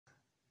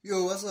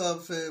Yo, what's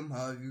up, fam?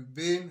 How have you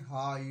been?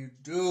 How are you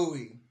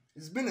doing?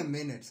 It's been a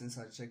minute since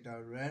I checked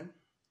out Ren.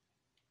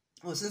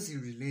 Oh, since he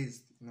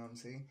released, you know what I'm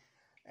saying?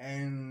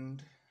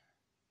 And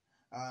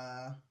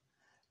I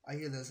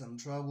hear there's some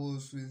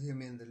troubles with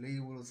him in the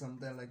label or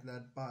something like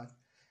that, but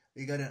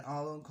we got an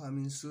album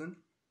coming soon.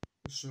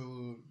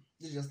 So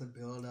it's just a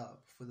build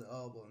up for the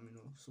album, you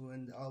know. So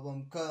when the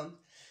album comes,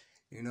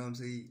 you know what I'm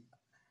saying,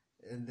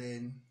 and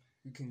then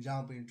you can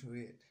jump into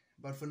it.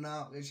 But for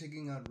now, we're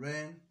checking out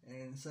Ren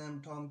and Sam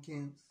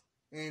Tompkins,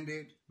 and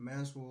it,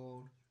 Man's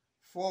World,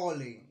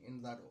 Falling,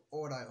 in that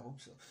order, I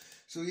hope so.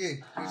 So yeah,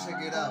 let's check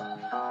it out.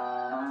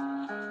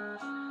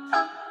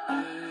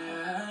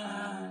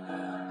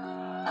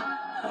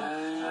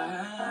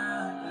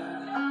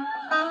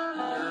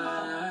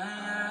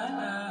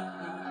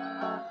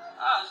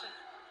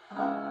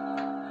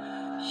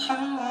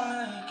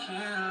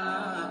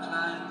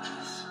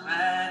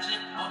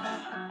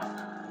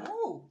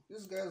 Oh,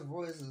 this guy's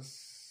voice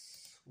is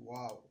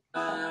wow.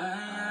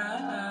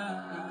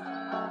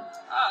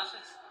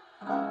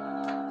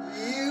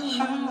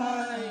 You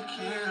make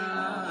it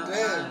look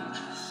like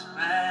this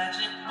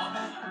magic,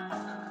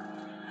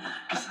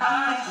 cause I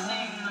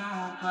see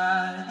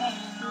nobody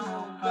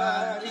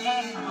but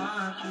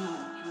you.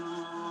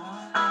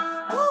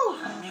 Woo!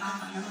 Let me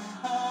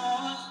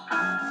confused.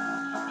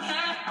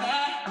 Yeah.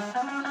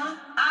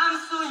 I'm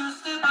so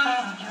used to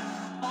being you.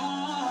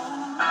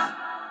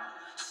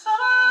 So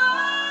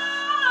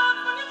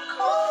when you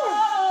call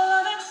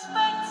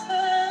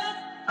unexpected,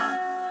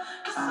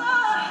 cause I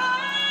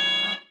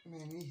hate.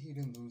 Man, he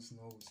hitting those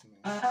notes, man.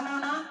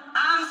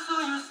 I'm so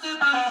used to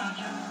being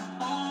you.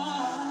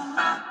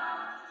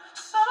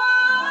 So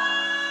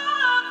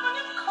when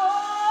you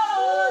call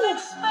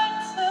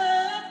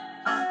unexpected,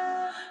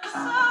 cause I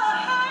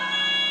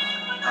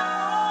hate when no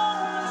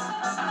one's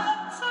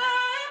expected.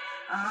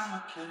 I'ma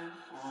care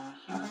for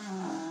you.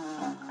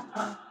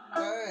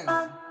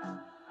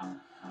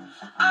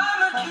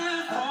 I'ma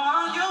care for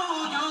you.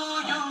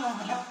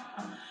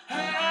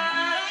 Hey,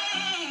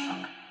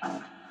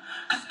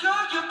 cause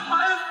girl, you're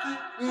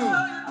perfect.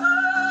 Girl, you're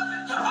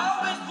perfect. You're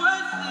always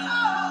worth it.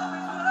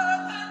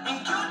 And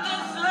you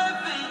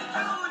deserve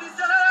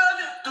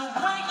it. The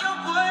way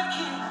you're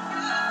working.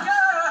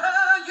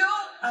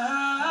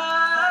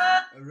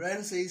 Ren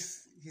says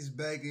he's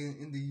back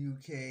in the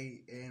UK,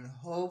 and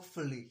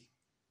hopefully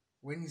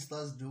when he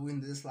starts doing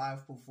this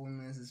live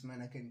performances,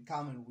 man, I can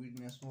come and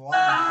witness one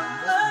of them.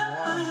 Just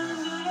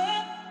one,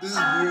 man. This is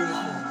beautiful,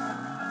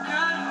 man.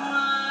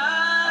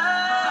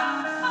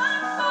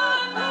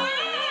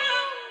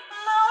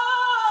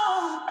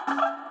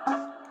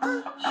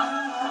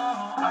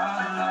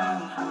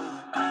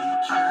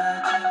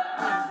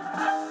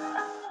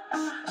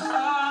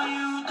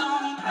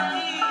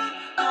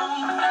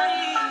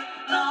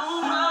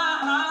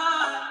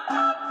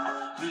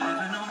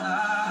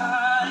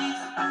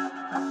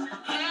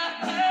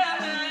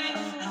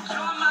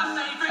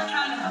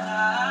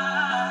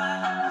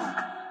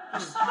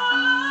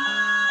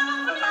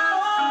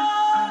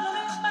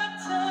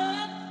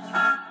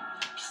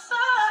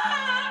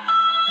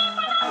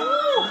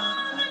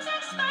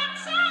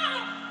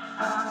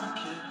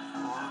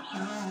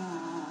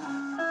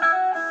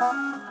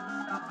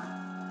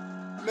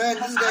 Man,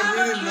 this guy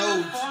really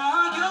knows.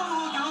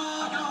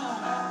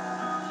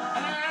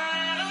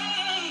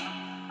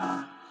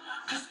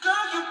 Cause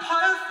girl, you're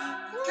perfect.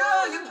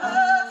 Girl, you're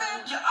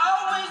perfect. You're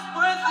always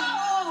worth it.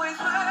 Always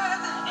worth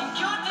it. And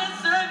you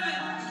deserve it.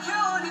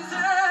 You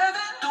deserve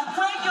it. The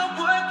way you're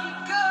working,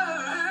 girl,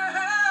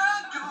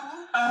 you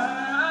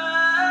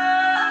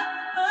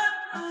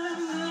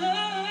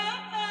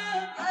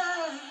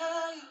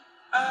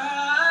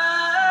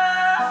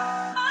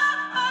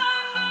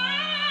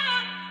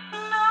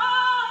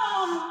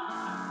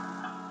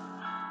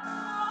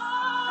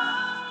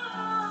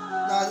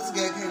Nah, this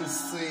guy can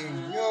sing,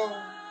 yo.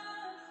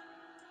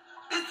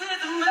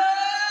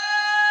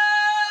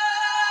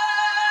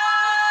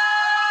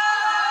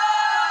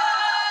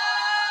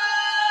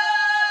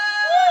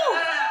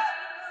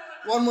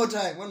 One more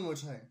time.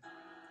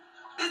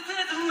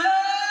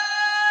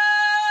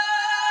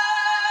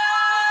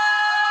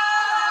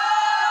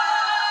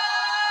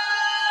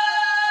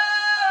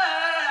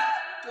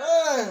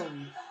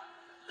 Damn.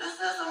 This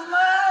is a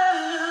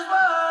man's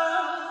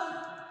world.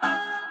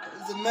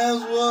 It's a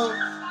man's world.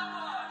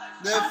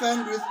 Their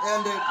fan group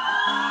ended.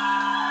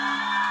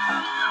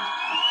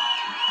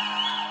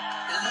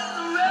 This is a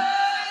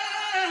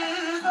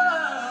man's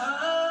world.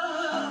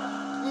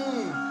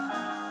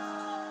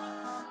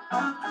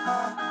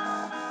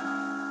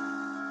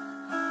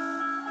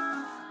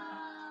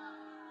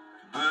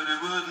 But it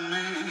wouldn't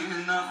mean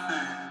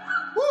nothing.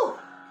 Woo!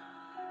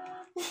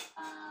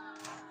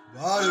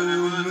 But it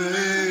would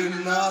mean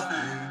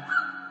nothing.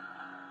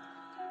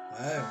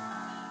 Hey.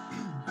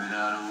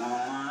 Without a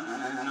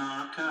woman or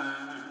a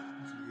curve.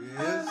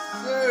 Yes,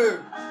 sir.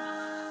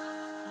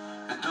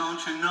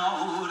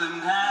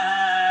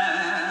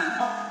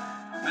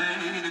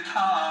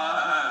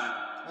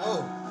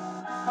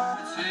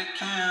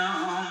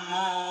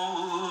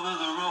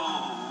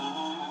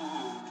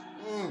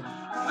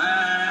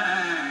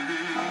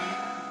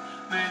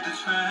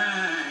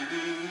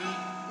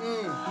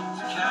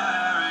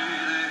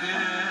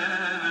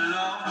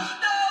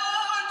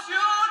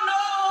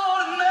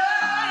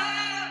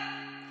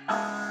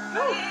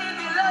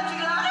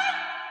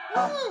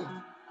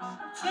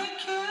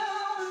 Take you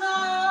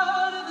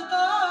out of the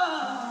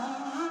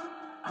dark.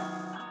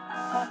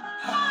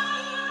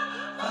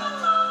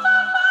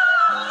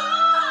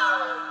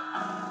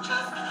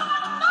 Just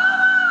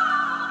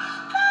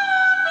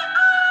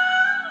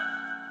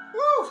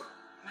woo!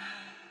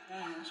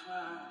 Man's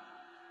world.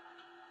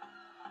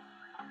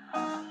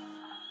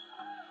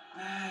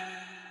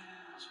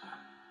 Man's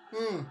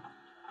world.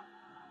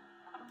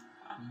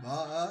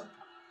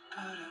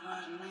 But it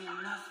wouldn't mean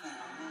nothing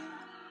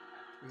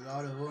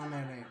without a woman in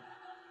it.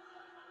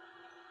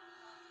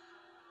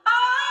 I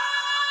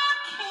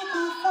keep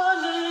on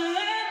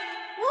falling.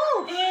 Woo!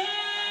 In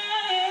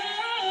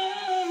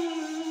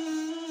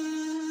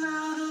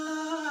out of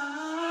love.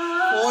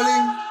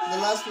 Falling, the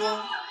last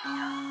one.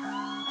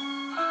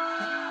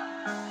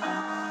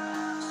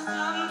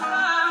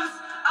 Sometimes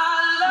I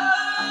love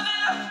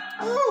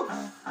you. Woo!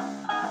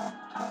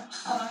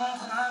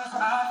 Sometimes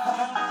I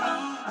feel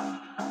blue.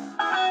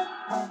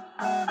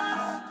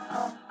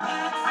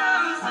 At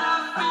times I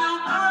feel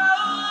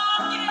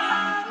broken.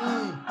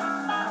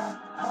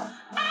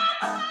 At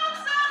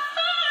times I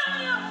feel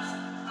used.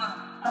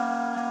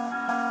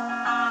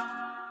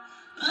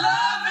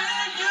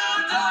 Loving you,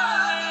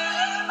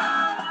 darling,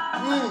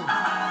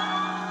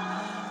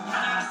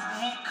 makes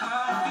me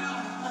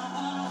confused.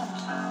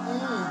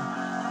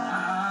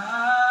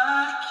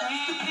 I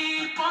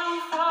keep on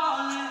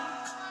falling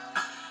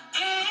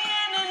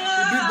in and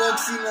out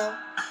beatboxing now.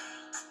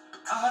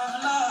 Of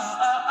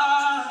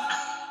love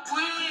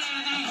with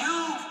you.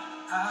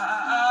 I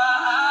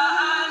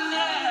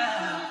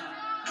never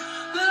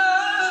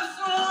loved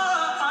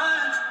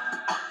someone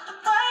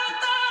like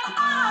that.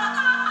 I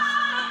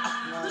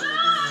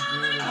love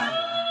you.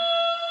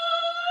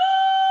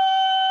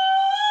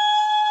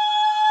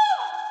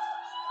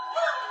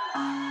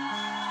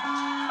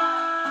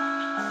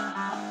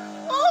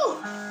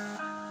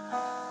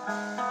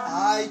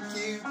 I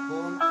keep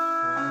on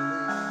falling.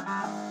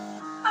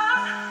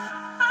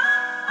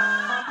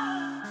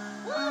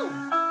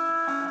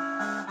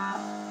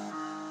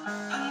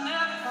 I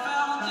never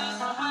felt this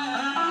way.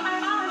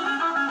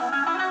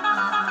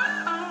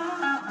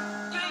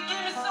 You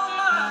give me so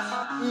much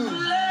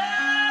pleasure.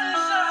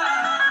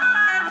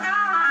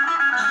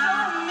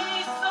 Show me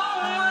so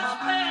much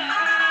pain.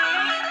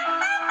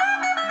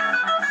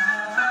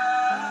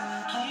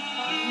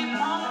 Keep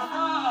on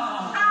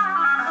falling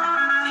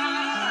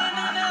in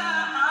and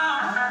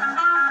out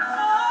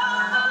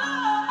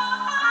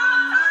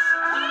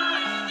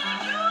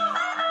with you.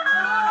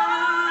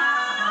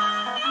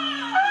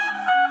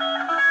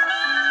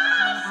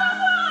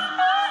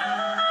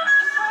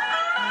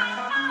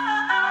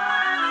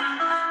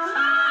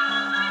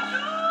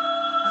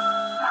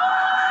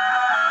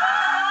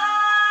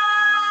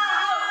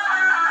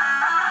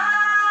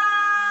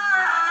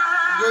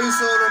 Going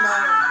solo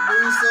now.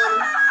 Going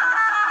solo.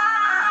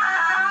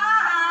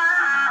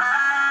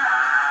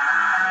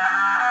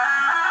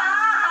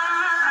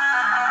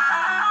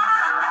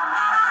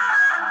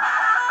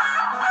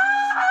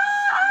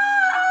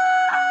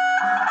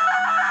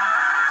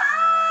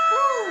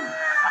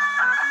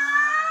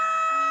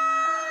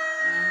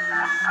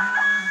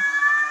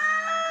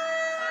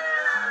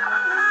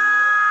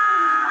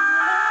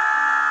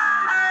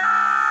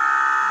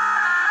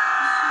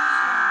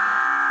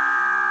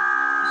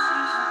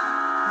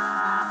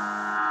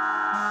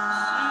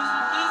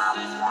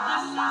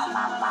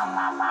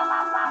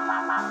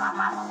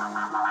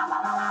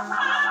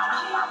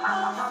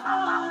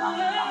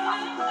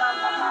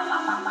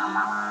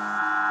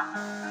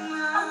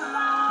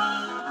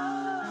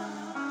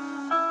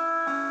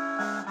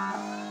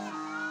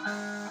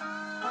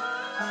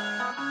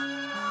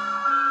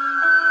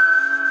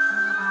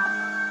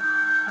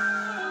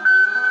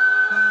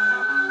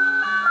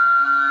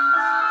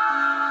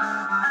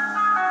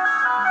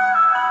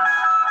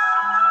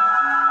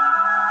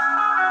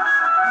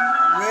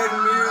 Red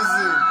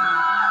music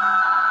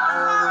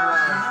all the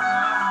way.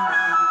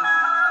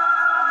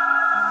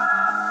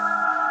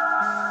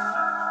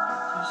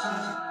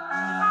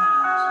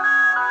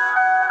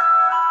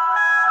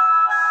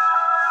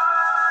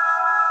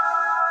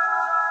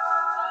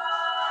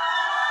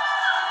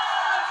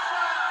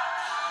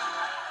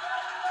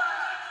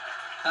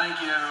 Thank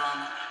you,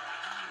 everyone.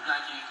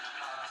 Thank you.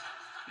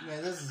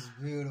 Man, this is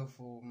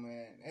beautiful,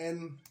 man. And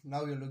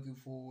now we're looking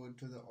forward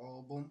to the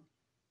album.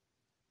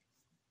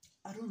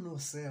 I don't know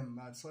Sam,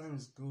 man. Sam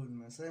is good,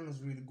 man. Sam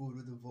is really good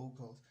with the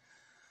vocals.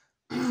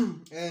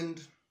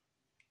 And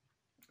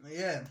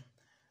yeah,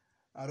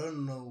 I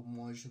don't know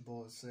much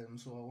about Sam,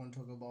 so I won't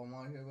talk about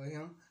much about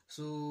him.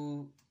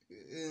 So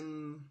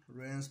in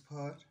Ren's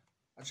part,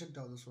 I checked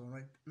out this one,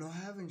 right? No, I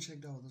haven't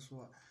checked out this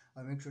one.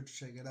 I'll make sure to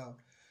check it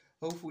out.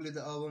 Hopefully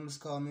the album is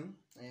coming,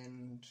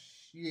 and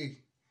yeah,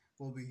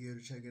 we'll be here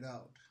to check it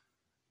out.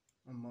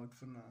 I'm out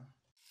for now.